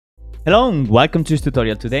Hello and welcome to this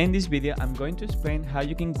tutorial. Today in this video I'm going to explain how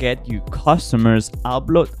you can get your customers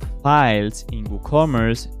upload files in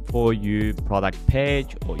Woocommerce for your product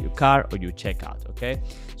page or your cart or your checkout. Okay,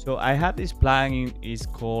 so I have this plugin, is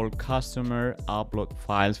called customer upload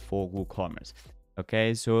files for Woocommerce.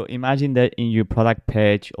 Okay, so imagine that in your product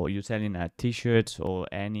page, or you're selling a t-shirts or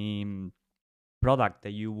any product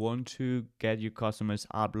that you want to get your customers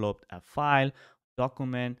upload a file,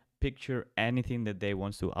 document, picture, anything that they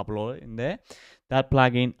want to upload in there. That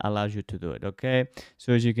plugin allows you to do it. Okay,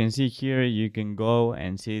 so as you can see here, you can go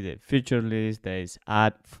and see the feature list. There is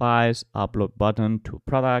add files, upload button to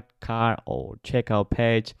product, cart or checkout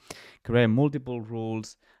page, create multiple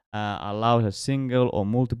rules, allow a single or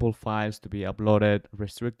multiple files to be uploaded,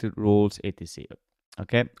 restricted rules, etc.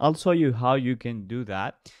 Okay, I'll show you how you can do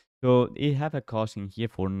that. So it have a cost in here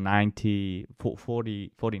for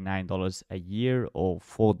 $49 a year or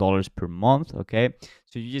 $4 per month. Okay,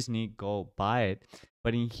 so you just need to go buy it.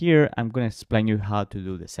 But in here, I'm gonna explain you how to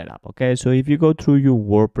do the setup. Okay, so if you go through your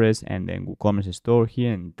WordPress and then WooCommerce store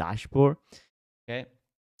here in dashboard, okay,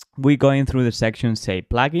 we're going through the section say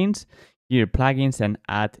plugins. Here plugins and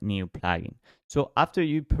add new plugin. So after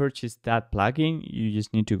you purchase that plugin, you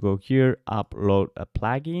just need to go here, upload a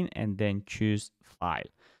plugin, and then choose file.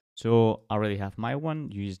 So I already have my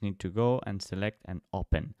one. You just need to go and select and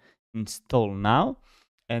open, install now.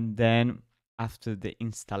 And then after the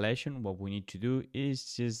installation, what we need to do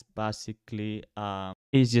is just basically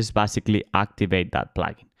activate that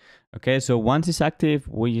plugin. Okay, so once it's active,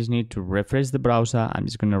 we just need to refresh the browser. I'm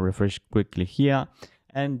just going to refresh quickly here.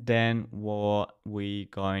 And then what we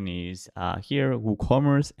going is here,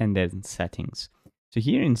 WooCommerce, and then settings. So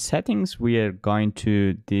here in settings, we are going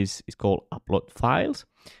to, this is called upload files.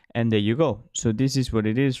 And there you go. So this is what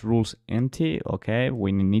it is, rules empty. Okay,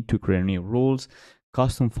 we need to create new rules,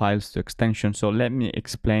 custom files to extension. So let me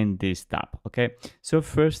explain this tab. Okay, so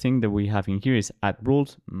first thing that we have in here is add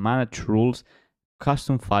rules, manage rules,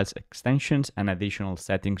 custom files extensions, and additional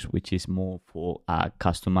settings, which is more for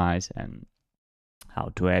customize and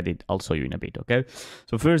how to edit. I'll show you in a bit. Okay,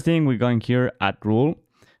 so first thing we're going here, add rule.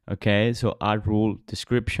 Okay, so add rule,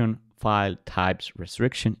 description, file types,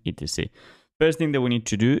 restriction, etc. First thing that we need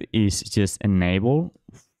to do is just enable,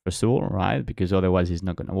 first of all, right? Because otherwise it's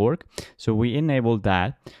not gonna work. So we enable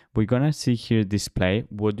that. We're gonna see here display.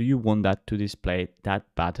 What do you want that to display? That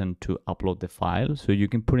button to upload the file. So you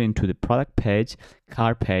can put it into the product page,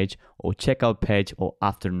 cart page, or checkout page, or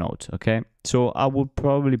after notes. Okay. So I would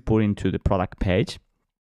probably put into the product page.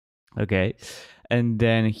 Okay. And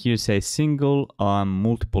then here say single on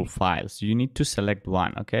multiple files. You need to select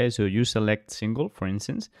one. Okay. So you select single, for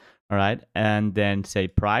instance. All right, and then say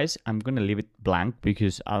price. I'm gonna leave it blank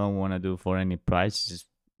because I don't want to do for any price, just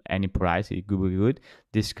any price, it could be good.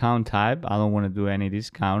 Discount type, I don't want to do any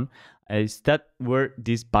discount. Is that where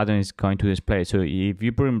this button is going to display? So if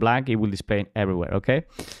you put in blank, it will display everywhere. Okay,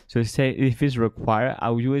 so say if it's required, I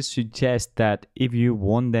would always suggest that if you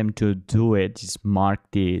want them to do it, just mark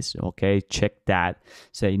this. Okay, check that.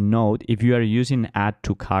 Say note, if you are using add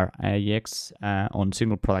to cart AX on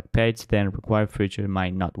single product page, then required feature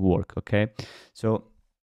might not work. Okay, so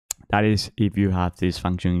that is if you have this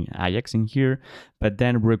function Ajax in here, but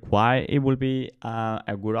then require, it will be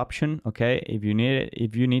a good option. Okay, if you need it,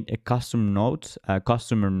 if you need a customer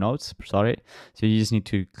notes, sorry, so you just need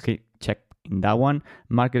to click check in that one.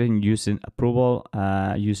 Marketing using approval,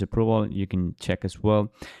 use approval, you can check as well.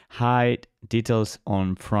 Hide details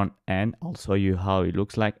on front end, I'll show you how it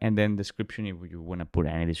looks like. And then description, if you want to put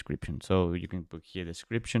any description, so you can put here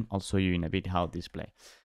description. I'll show you in a bit how display.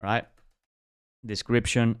 All right,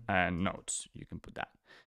 description and notes, you can put that.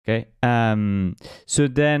 Okay, so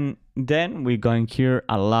then we're going here,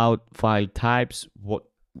 allowed file types, what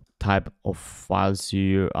type of files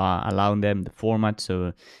you are allowing them, the format,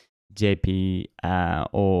 so JP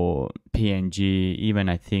or PNG, even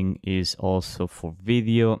I think is also for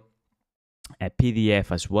video, a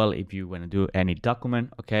PDF as well if you want to do any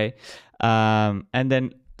document. Okay, and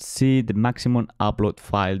then see the maximum upload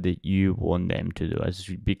file that you want them to do. As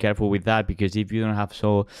be careful with that, because if you don't have,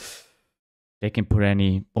 so they can put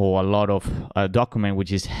any or a lot of document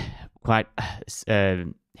which is quite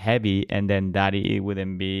heavy, and then that it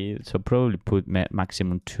wouldn't be, so probably put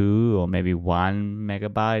maximum 2 or maybe 1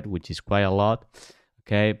 megabyte, which is quite a lot.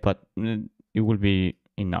 Okay, but it will be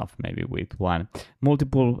enough maybe with one.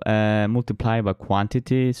 Multiply by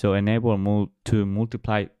quantity, so enable to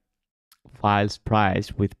multiply files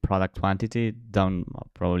price with product quantity. Down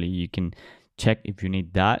probably you can check if you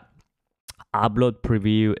need that. Upload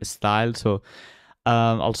preview style, so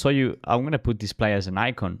I'll show you. I'm gonna put display as an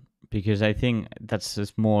icon, because I think that's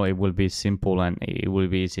small. It will be simple and it will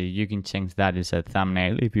be easy. You can change that as a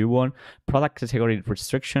thumbnail if you want. Product category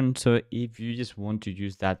restriction. So if you just want to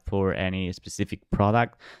use that for any specific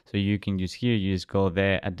product, so you can use here, you just go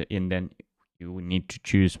there at the end, then you need to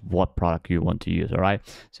choose what product you want to use. All right,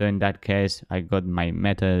 so in that case I got my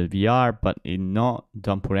Meta VR, but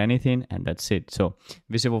don't put anything, and that's it. So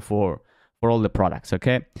visible for all the products.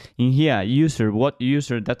 Okay, in here user, what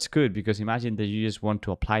user, that's good, because imagine that you just want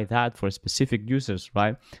to apply that for specific users,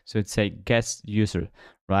 right? So it's a guest user,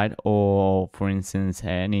 right? Or for instance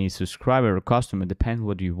any subscriber or customer, depends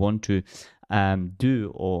what you want to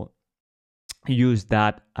do or use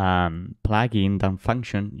that plugin, that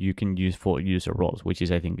function you can use for user roles, which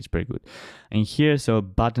is, I think, is pretty good. And here, so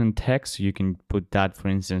button text, you can put that, for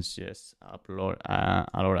instance, just upload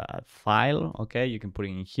a file. Okay, you can put it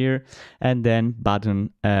in here, and then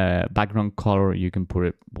button background color, you can put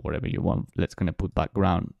it whatever you want. Let's gonna put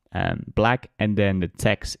background black, and then the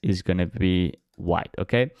text is gonna be white.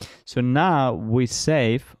 Okay, so now we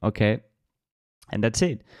save. Okay, and that's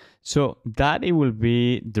it. So that it will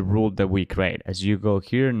be the rule that we create. As you go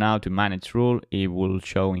here now to manage rule, it will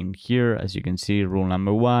show in here, as you can see, rule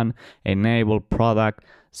number 1, enable product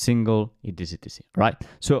single etc. Right?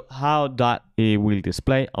 So how that it will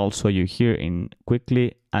display, I'll show you here in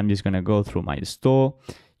quickly. I'm just gonna go through my store.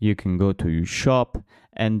 You can go to your shop,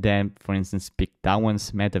 and then, for instance, pick that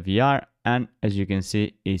one's Meta VR, and as you can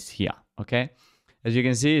see, it's here. Okay. As you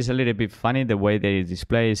can see, it's a little bit funny, the way that it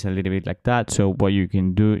displays a little bit like that. So what you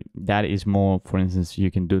can do, that is more, for instance,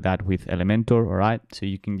 you can do that with Elementor, all right? So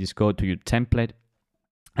you can just go to your template,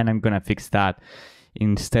 and I'm gonna fix that.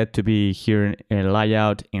 Instead to be here a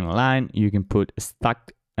layout in line, you can put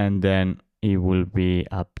stacked, and then it will be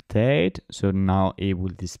update. So now it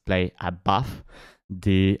will display above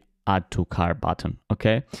the add to cart button.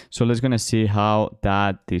 Okay, so let's gonna see how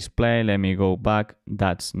that display. Let me go back.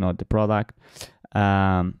 That's not the product.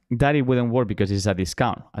 That it wouldn't work because it's a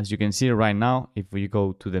discount. As you can see right now, if we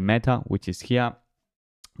go to the Meta, which is here,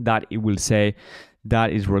 that it will say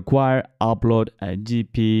that is required upload a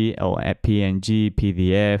GP or a PNG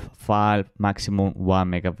PDF file, maximum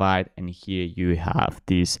 1 megabyte, and here you have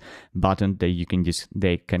this button that you can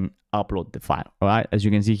they can upload the file. All right, as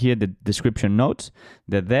you can see here, the description notes,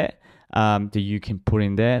 they're there, that you can put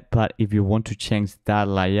in there. But if you want to change that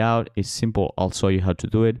layout, it's simple. I'll show you how to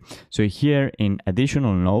do it. So here in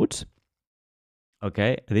additional notes,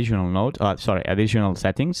 okay, additional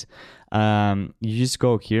settings, you just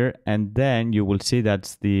go here, and then you will see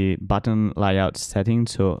that's the button layout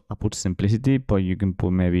settings. So I put simplicity, but you can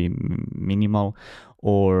put maybe minimal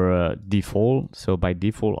or default. So by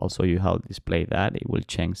default, I'll show you how to display that. It will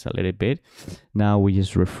change a little bit. Now we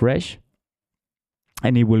just refresh,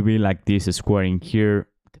 and it will be like this square in here.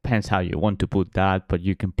 Depends how you want to put that, but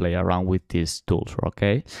you can play around with these tools.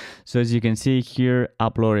 Okay, so as you can see here,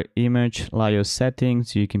 upload image layout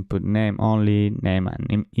settings, you can put name only, name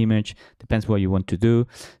and image, depends what you want to do.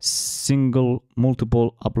 Single,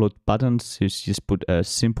 multiple upload buttons, so just put a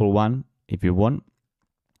simple one if you want.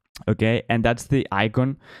 Okay, and that's the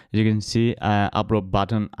icon. As you can see, upload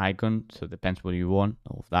button icon, so depends what you want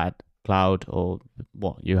of that, cloud, or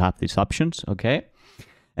well, you have these options. Okay,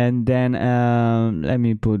 and then let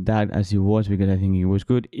me put that as it was, because I think it was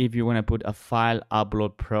good. If you want to put a file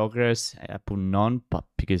upload progress, I put none, but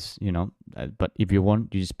because but if you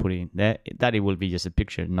want, you just put it in there, that it will be just a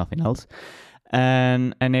picture, nothing else.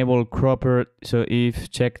 And enable cropper, so if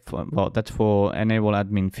checked for, well, that's for enable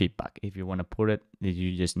admin feedback. If you want to put it,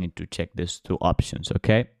 you just need to check these two options.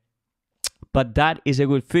 Okay, but that is a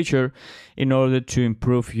good feature in order to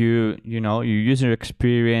improve your user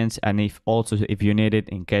experience, and if you need it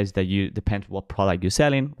in case that you depends what product you're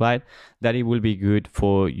selling, right, that it will be good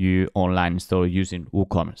for you online store using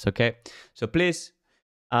WooCommerce. Okay, so please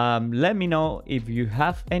let me know if you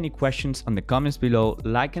have any questions on the comments below.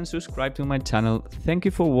 Like and subscribe to my channel. Thank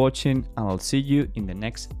you for watching, and I'll see you in the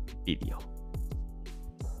next video.